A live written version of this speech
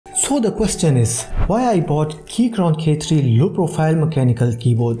So the question is, why I bought Keychron K3 low profile mechanical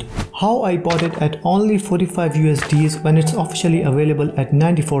keyboard? How I bought it at only 45 USDs when it's officially available at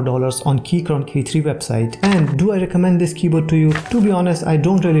 $94 on Keychron K3 website? And do I recommend this keyboard to you? To be honest, I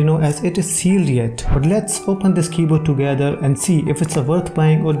don't really know as it is sealed yet. But let's open this keyboard together and see if it's worth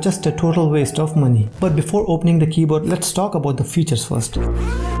buying or just a total waste of money. But before opening the keyboard, let's talk about the features first.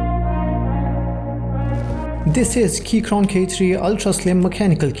 This is Keychron K3 Ultra Slim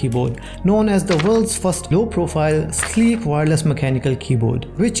Mechanical Keyboard, known as the world's first low-profile, sleek wireless mechanical keyboard,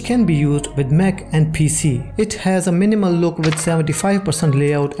 which can be used with Mac and PC. It has a minimal look with 75%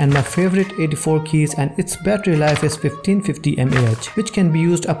 layout and my favorite 84 keys, and its battery life is 1550 mAh, which can be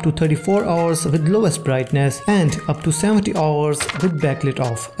used up to 34 hours with lowest brightness and up to 70 hours with backlit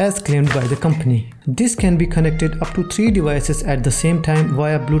off, as claimed by the company. This can be connected up to 3 devices at the same time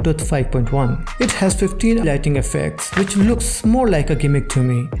via Bluetooth 5.1. It has 15 lighting effects, which looks more like a gimmick to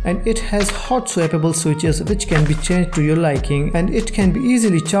me, and it has hot swappable switches which can be changed to your liking, and it can be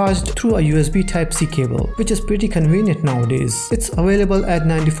easily charged through a USB Type-C cable, which is pretty convenient nowadays. It's available at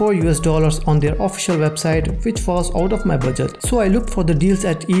 $94 on their official website, which was out of my budget. So I looked for the deals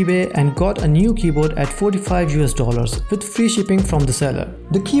at eBay and got a new keyboard at $45 with free shipping from the seller.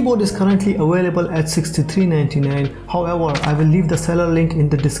 The keyboard is currently available at $63.99. However, I will leave the seller link in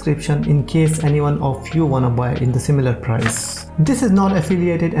the description in case anyone of you wanna buy in the similar price. This is not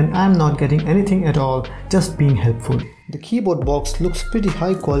affiliated and I am not getting anything at all, just being helpful. The keyboard box looks pretty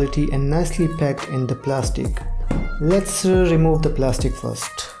high quality and nicely packed in the plastic. Let's remove the plastic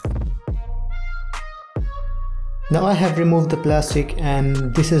first. Now I have removed the plastic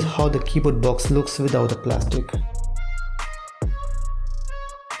and this is how the keyboard box looks without the plastic.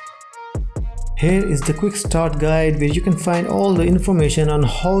 Here is the quick start guide where you can find all the information on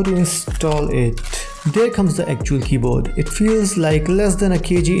how to install it. There comes the actual keyboard. It feels like less than a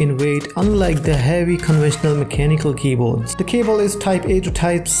kg in weight, unlike the heavy conventional mechanical keyboards. The cable is Type A to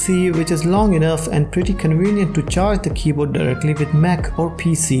Type C, which is long enough and pretty convenient to charge the keyboard directly with Mac or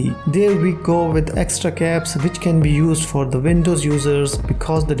PC. There we go with extra caps which can be used for the Windows users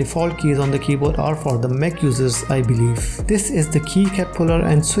because the default keys on the keyboard are for the Mac users, I believe. This is the keycap puller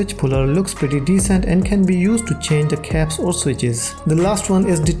and switch puller. Looks pretty decent and can be used to change the caps or switches. The last one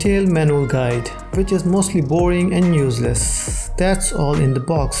is detailed manual guide, which is mostly boring and useless. That's all in the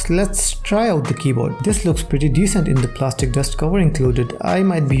box. Let's try out the keyboard. This looks pretty decent in the plastic dust cover included. I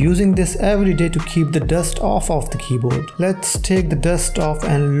might be using this every day to keep the dust off of the keyboard. Let's take the dust off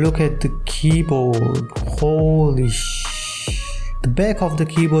and look at the keyboard. Holy The back of the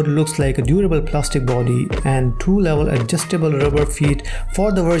keyboard looks like a durable plastic body, and 2-level adjustable rubber feet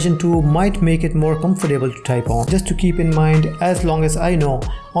for the version 2 might make it more comfortable to type on. Just to keep in mind, as long as I know,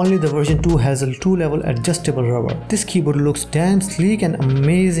 only the version 2 has a 2-level adjustable rubber. This keyboard looks damn sleek and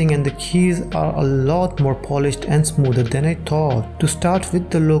amazing, and the keys are a lot more polished and smoother than I thought. To start with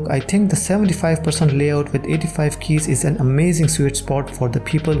the look, I think the 75% layout with 85 keys is an amazing sweet spot for the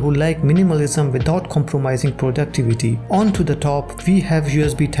people who like minimalism without compromising productivity. On to the top, we have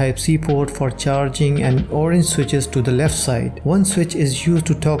USB Type-C port for charging and orange switches to the left side. One switch is used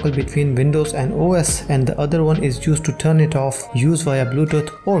to toggle between Windows and OS, and the other one is used to turn it off, use via Bluetooth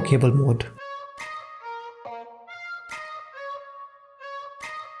or cable mode.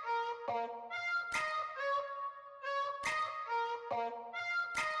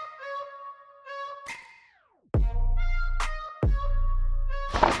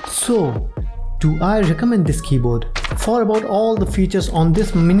 So, do I recommend this keyboard? For about all the features on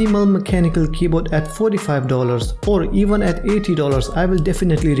this minimal mechanical keyboard at $45 or even at $80, I will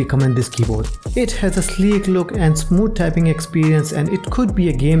definitely recommend this keyboard. It has a sleek look and smooth typing experience, and it could be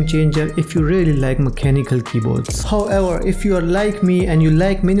a game changer if you really like mechanical keyboards. However, if you are like me and you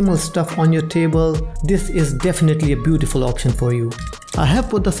like minimal stuff on your table, this is definitely a beautiful option for you. I have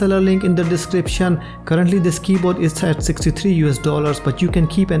put the seller link in the description. Currently this keyboard is at $63, but you can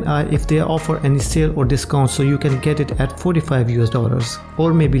keep an eye if they offer any sale or discount, so you can get it at $45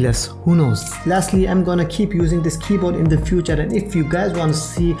 or maybe less, who knows. Lastly, I'm gonna keep using this keyboard in the future, and if you guys want to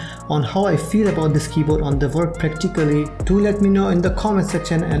see on how I feel about this keyboard on the work practically, do let me know in the comment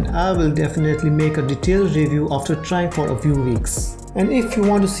section, and I will definitely make a detailed review after trying for a few weeks. And if you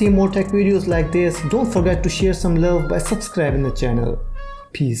want to see more tech videos like this, don't forget to share some love by subscribing the channel.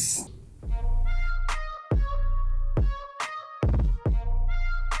 Peace.